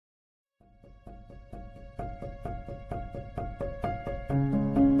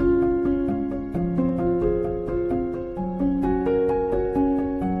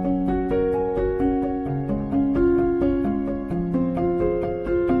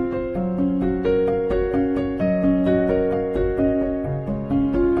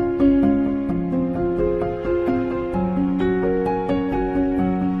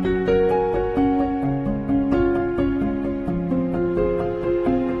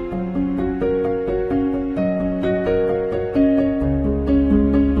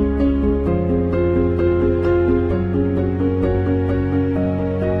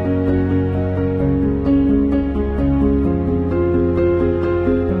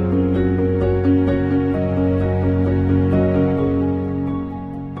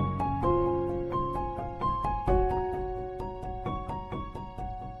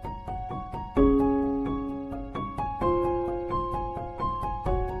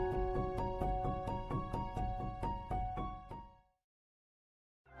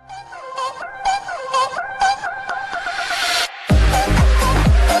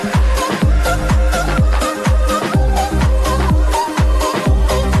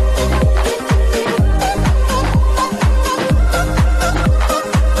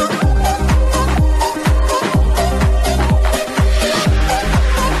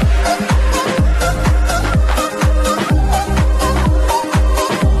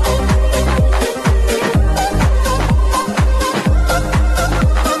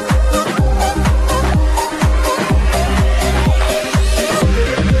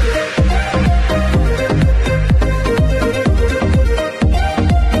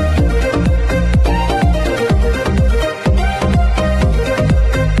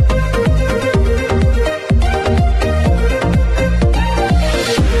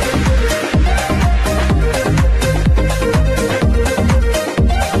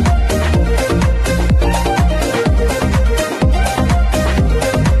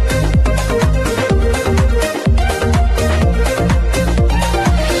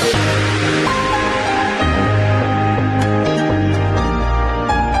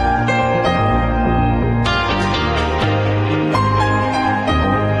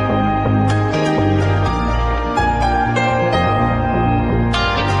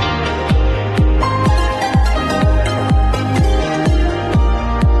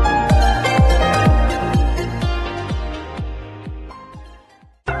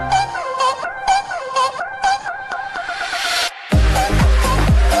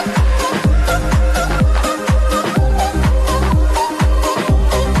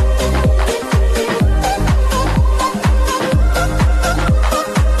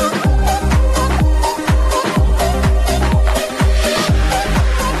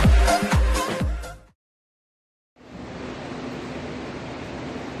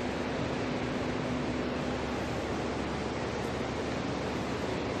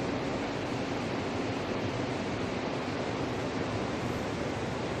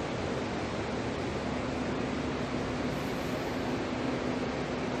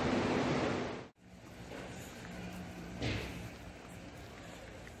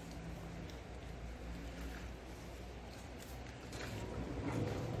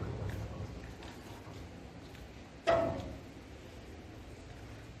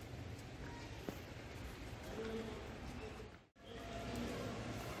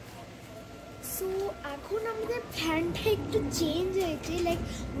এখন আমাদের প্ল্যানটা একটু চেঞ্জ হয়েছে, লাইক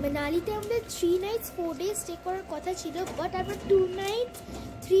মানালিতে আমাদের 3 nights 4 days স্টে করার কথা ছিল, বাট আমরা 2 nights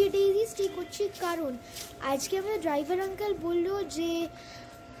 3 days স্টে করছি। কারণ আজকে আমাদের ড্রাইভার আঙ্কেল বললো যে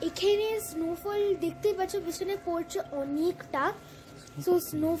এখানে স্নোফল দেখতেই পাচ্ছ পিছনে পড়ছে অনেকটা, সো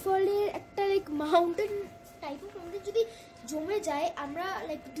স্নোফলের একটা লাইক মাউন্টেন টাইপের আমাদের যদি জমে যায় আমরা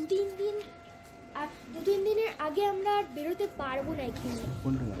লাইক 2-3 দিনের আগে আমরা আর বেরোতে পারবো না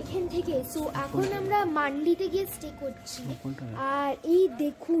এখান থেকে। সো এখন আমরা মান্ডিতে গিয়ে স্টে করছি। আর এই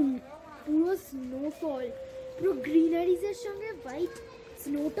দেখুন পুরো স্নোফল, পুরো গ্রিনারিজের সঙ্গে হোয়াইট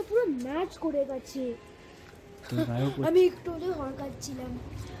স্নোটা পুরো ম্যাচ করে গেছে। আমি একটু হরকাচ্ছিলাম।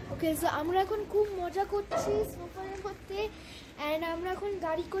 ওকে, সো আমরা এখন খুব মজা করছি স্নোফলের মধ্যে। অ্যান্ড আমরা এখন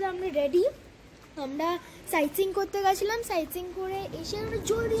গাড়ি করে আমরা রেডি। আমরা সাইট সিইং করতে গেছিলাম, সাইট সিইং করে এসে আমরা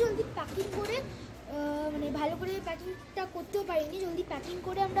জলদি প্যাকিং করে মানে ভালো করে প্যাকিংটা করতেও পারিনি, জলদি প্যাকিং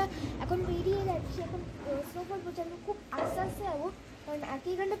করে আমরা এখন বেরিয়ে যাচ্ছি। এখন স্নোফল পড়ছে, আমরা খুব আস্তে আস্তে যাবো কারণ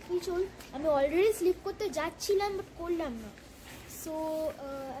একই ঘন্টা পিছল। আমি অলরেডি স্লিপ করতে যাচ্ছিলাম বাট করলাম না। সো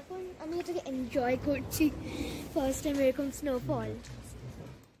এখন আমি এটাকে এনজয় করছি, ফার্স্ট টাইম এরকম স্নোফল।